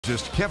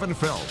Just Kevin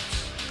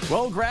Phelps.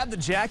 Well, grab the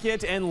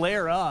jacket and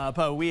layer up.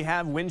 We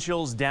have wind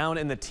chills down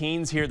in the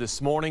teens here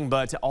this morning,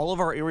 but all of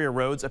our area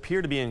roads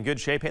appear to be in good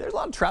shape. Hey, there's a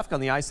lot of traffic on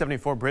the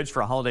I-74 bridge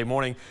for a holiday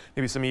morning.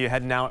 Maybe some of you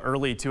heading out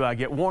early to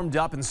get warmed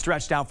up and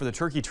stretched out for the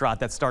turkey trot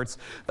that starts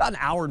about an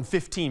hour and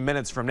 15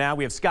 minutes from now.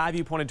 We have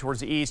Skyview pointed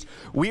towards the east.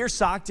 We are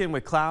socked in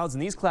with clouds,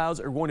 and these clouds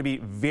are going to be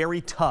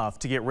very tough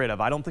to get rid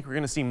of. I don't think we're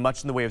going to see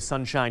much in the way of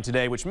sunshine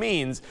today, which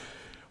means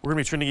we're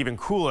going to be trending even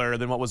cooler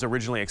than what was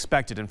originally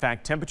expected. In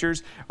fact,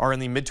 temperatures are in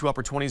the mid to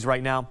upper 20s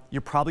right now.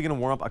 You're probably going to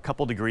warm up a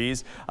couple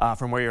degrees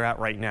from where you're at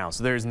right now.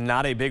 So there's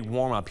not a big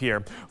warm up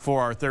here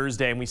for our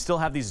Thursday. And we still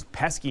have these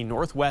pesky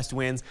northwest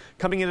winds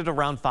coming in at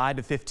around 5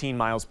 to 15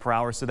 miles per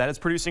hour. So that is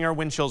producing our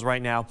wind chills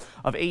right now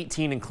of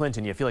 18 in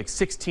Clinton. You feel like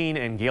 16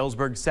 in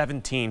Galesburg,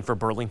 17 for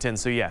Burlington.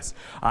 So yes,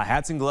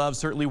 hats and gloves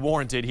certainly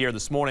warranted here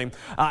this morning.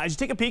 As you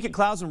take a peek at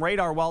clouds and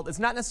radar, well, it's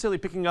not necessarily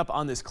picking up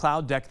on this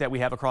cloud deck that we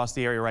have across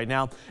the area right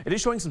now. It is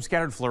showing some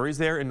scattered flurries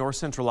there in north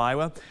central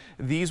Iowa.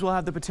 These will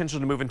have the potential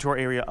to move into our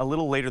area a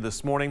little later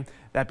this morning.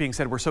 That being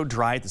said, we're so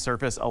dry at the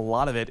surface, a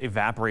lot of it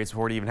evaporates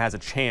before it even has a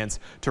chance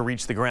to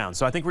reach the ground.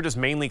 So I think we're just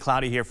mainly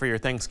cloudy here for your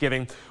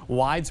Thanksgiving.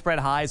 Widespread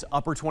highs,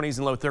 upper 20s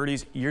and low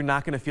 30s. You're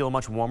not going to feel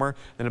much warmer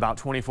than about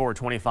 24 or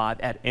 25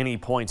 at any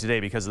point today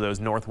because of those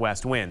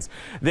northwest winds.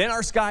 Then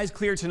our skies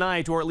clear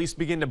tonight, or at least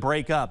begin to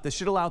break up. This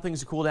should allow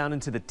things to cool down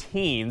into the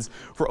teens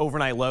for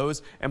overnight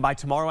lows. And by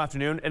tomorrow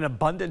afternoon, an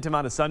abundant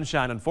amount of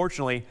sunshine.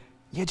 Unfortunately,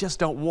 you just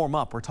don't warm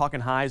up. We're talking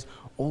highs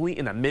only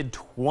in the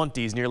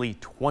mid-20s, nearly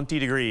 20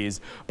 degrees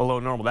below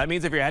normal. That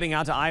means if you're heading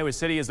out to Iowa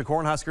City as the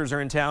Cornhuskers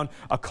are in town,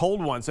 a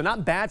cold one. So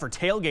not bad for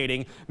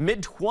tailgating,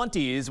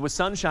 mid-20s with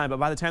sunshine, but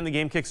by the time the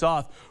game kicks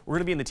off, we're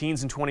going to be in the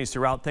teens and 20s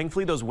throughout.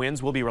 Thankfully, those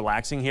winds will be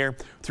relaxing here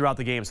throughout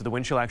the game, so the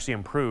wind chill actually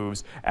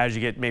improves as you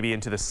get maybe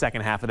into the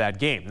second half of that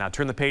game. Now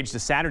turn the page to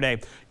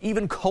Saturday.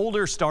 Even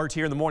colder start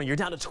here in the morning. You're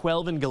down to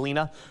 12 in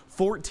Galena,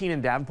 14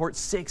 in Davenport,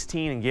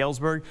 16 in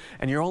Galesburg,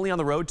 and you're only on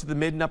the road to the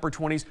mid and upper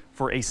 20s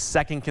for a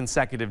second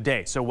consecutive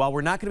day. So while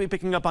we're not going to be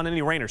picking up on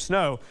any rain or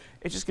snow,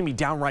 it's just going to be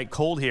downright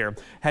cold here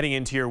heading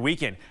into your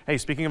weekend. Hey,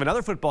 speaking of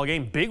another football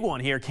game, big one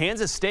here.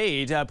 Kansas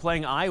State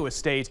playing Iowa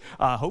State,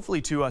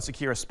 hopefully to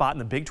secure a spot in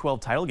the Big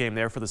 12 title game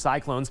there for the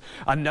Cyclones.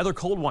 Another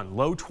cold one,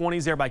 low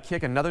 20s there by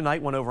kick. Another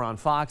night one over on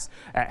Fox.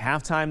 At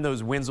halftime,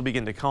 those winds will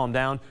begin to calm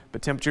down,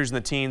 but temperatures in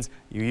the teens,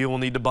 you will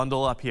need to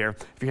bundle up here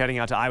if you're heading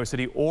out to Iowa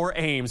City or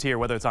Ames here,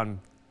 whether it's on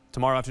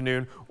tomorrow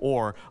afternoon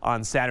or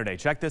on Saturday.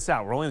 Check this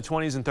out. We're only in the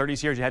 20s and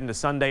 30s here as you head into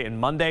Sunday and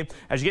Monday.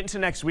 As you get into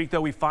next week, though,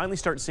 we finally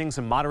start seeing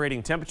some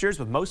moderating temperatures,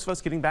 with most of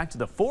us getting back to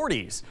the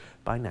 40s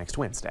by next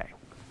Wednesday.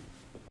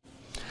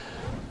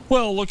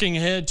 Well, looking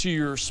ahead to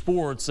your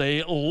sports,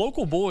 a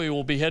local boy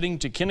will be heading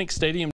to Kinnick Stadium